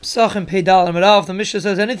Psachim Peidal and Marav, the Mishnah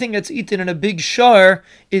says anything that's eaten in a big shar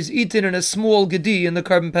is eaten in a small gedi in the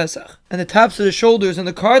Karban Pesach. And the tops of the shoulders and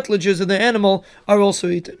the cartilages of the animal are also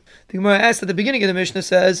eaten. The Gemara asked at the beginning of the Mishnah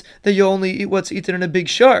says that you only eat what's eaten in a big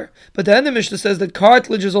shar. But the end of the Mishnah says that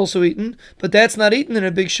cartilage is also eaten, but that's not eaten in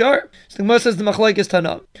a big shar. So the Gemara says the Machlaik is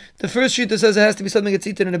Tanam. The first shita says it has to be something that's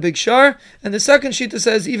eaten in a big shar, and the second shita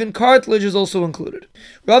says even cartilage is also included.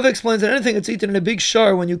 Rava explains that anything that's eaten in a big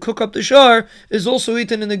shar, when you cook up the shar, is also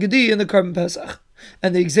eaten in the gedi in the Karban Pesach.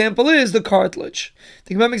 And the example is the cartilage.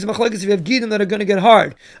 The Gemara makes a machlokes if you have gidim that are going to get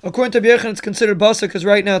hard. According to Rabbi Yochanan, it's considered basar because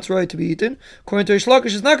right now it's right to be eaten. According to Rish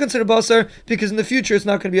Lakish, it's not considered basar because in the future it's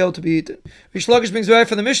not going to be able to be eaten. Rish Lakish brings right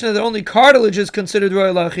from the Mishnah that only cartilage is considered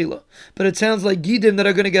roy la'achila. But it sounds like gidim that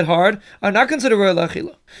are going to get hard are not considered roy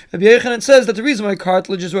la'achila. Rabbi Yochanan says that the reason why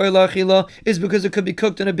cartilage is roy la'achila is because it could be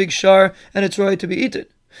cooked in a big shar and it's roy to be eaten.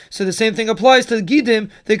 So the same thing applies to the gidim.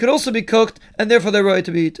 They could also be cooked, and therefore they're right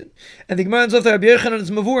to be eaten. And the Gemara ends off that Rabbi Yochanan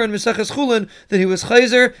is mavur in Maseches Chulin that he was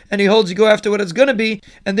chayzer, and he holds you go after what it's going to be,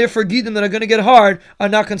 and therefore gidim that are going to get hard are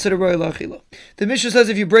not considered roy la'achila. The Mishnah says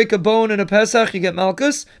if you break a bone in a Pesach, you get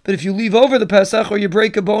malchus, but if you leave over the Pesach or you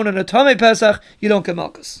break a bone in a Tamei Pesach, you don't get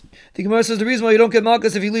malchus. The Gemara says the reason why you don't get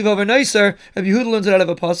malchus if you leave over Neiser, Rabbi Yehuda learns it out of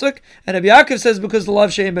a pasuk, and Rabbi Yaakov says because the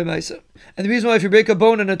lav she'ein b'meisa. And the reason why if you break a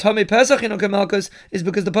bone in a Tamei Pesach you don't get malchus is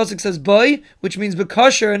because the pasuk says bay, which means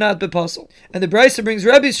bekasher and not bepasul. And the Brisa brings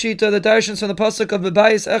Rebbe's shita that darshans from the pasuk of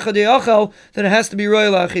bebayis echad yachal that it has to be roy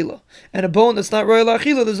la'achila. And a bone that's not roy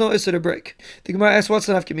la'achila, there's no issur to break. The Gemara asks what's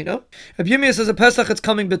the nafkamina. Rabbi Yirmiyah says a Pesach it's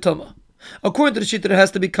coming betuma. According to the shita that it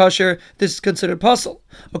has to be kasher, this is considered pasul.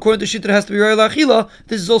 According to the shita that it has to be roy la'achila,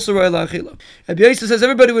 this is also roy la'achila. Rabbi Yosef says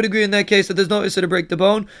everybody would agree in that case that there's no issur to break the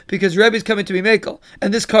bone because Rebbe is coming to be mekel,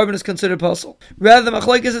 and this carbon is considered pasul. Rather, the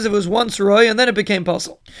machlekes is if it was once roy and then it became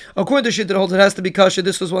pasul. According to the shita that holds it has to be kasher,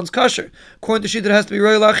 this was once kasher. According to the shita that it has to be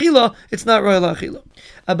roy la'achila, it's not roy la'achila.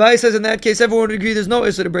 Abai says in that case everyone would agree there's no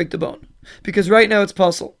issur to break the bone because right now it's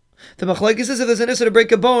pasul. The machlekes is if there's an issur to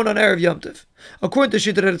break a bone on Erev Yom Tov. According to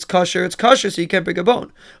the shita that it's kasher, so you can't break a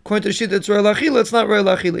bone. According to the shita that's roy la'achila, it's not roy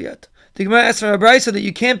la'achila yet. The Gemara asks from Rabbi Brisa that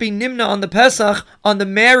you can't be nimna on the Pesach on the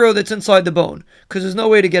marrow that's inside the bone because there's no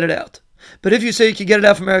way to get it out. But if you say you can get it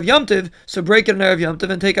out from Erev Yom Tov, so break it on Erev Yom Tov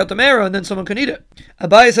and take out the marrow, and then someone can eat it.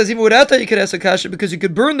 Abai says even without that you could ask a kasha because you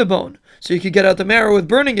could burn the bone, so you could get out the marrow with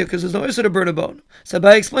burning it because there's no issur to burn a bone. So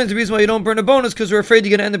Abai explains the reason why you don't burn a bone is because we're afraid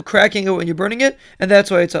you're going to end up cracking it when you're burning it, and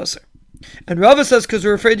that's why it's asur. And Rava says because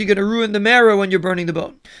we're afraid you're going to ruin the marrow when you're burning the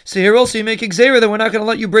bone. So here also you make exera that we're not going to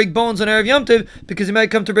let you break bones on Erev Yom Tov because you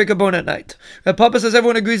might come to break a bone at night. Rav Papa says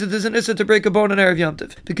everyone agrees that there's an issur to break a bone on Erev Yom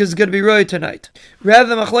Tov because it's going to be roy tonight.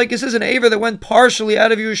 Rather, the machlekes is an aver that went partially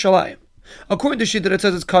out of Yerushalayim. According to shita that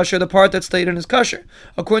says it's kasher, the part that stayed in is kasher.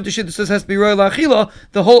 According to shita that says it has to be roy la'achila,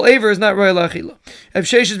 the whole aver is not roy la'achila. If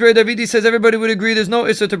Sheish's Ber Davidi says everybody would agree there's no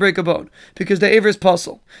issur to break a bone because the aver is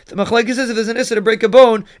pasul. The machlekes says if there's an issur to break a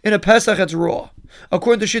bone in a Pesach, it's raw.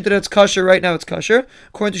 According to shita that's kasher, right now it's kasher.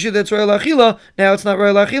 According to shita that's roy la'achila, now it's not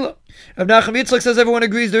roy la'achila. Rav Nachum Yitzchak says everyone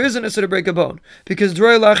agrees there is an issur to break a bone because it's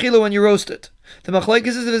roy la'achila when you roast it. The machlekes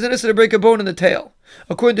is if there's an issur to break a bone in the tail.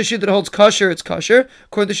 According to shita that holds kasher, it's kasher.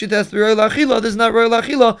 According to shita that has to be roy la'achila, this is not roy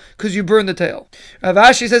la'achila because you burn the tail. Rav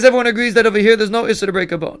Ashi says everyone agrees that over here there's no issur to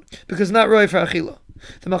break a bone because it's not roy for achila.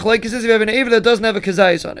 The machlekes is if you have an aver that doesn't have a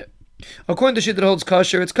kazayis on it. According to shita that holds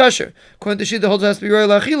kasher, it's kasher. According to shita that holds it has to be roy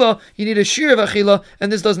la'achila, you need a shir of achila,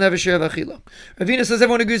 and this doesn't have a shir of achila. Ravina says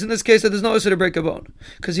everyone agrees in this case that there's no issur to break a bone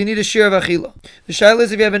because you need a shir of achila. The shaila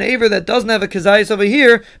is if you have an aver that doesn't have a kazayis over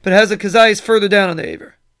here, but has a kazayis further down on the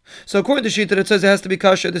aver. So according to shita that says it has to be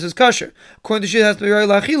kasher, this is kasher. According to shita it has to be roy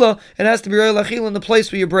la'achila, it has to be roy la'achila in the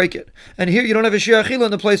place where you break it. And here you don't have a shir achila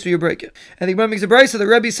in the place where you break it. And the Gemara makes a brisa that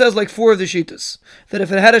Rebbe says like four of the shitas. That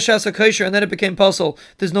if it had a shasa kosher and then it became pasul,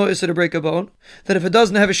 there's no issur to break a bone. That if it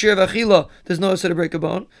doesn't have a shir of achila, there's no issur to break a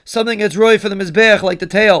bone. Something that's roy for the mizbeach like the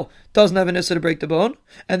tail doesn't have an issur to break the bone.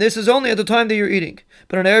 And this is only at the time that you're eating.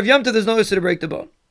 But on Erev Yom Tov there's no issur to break the bone.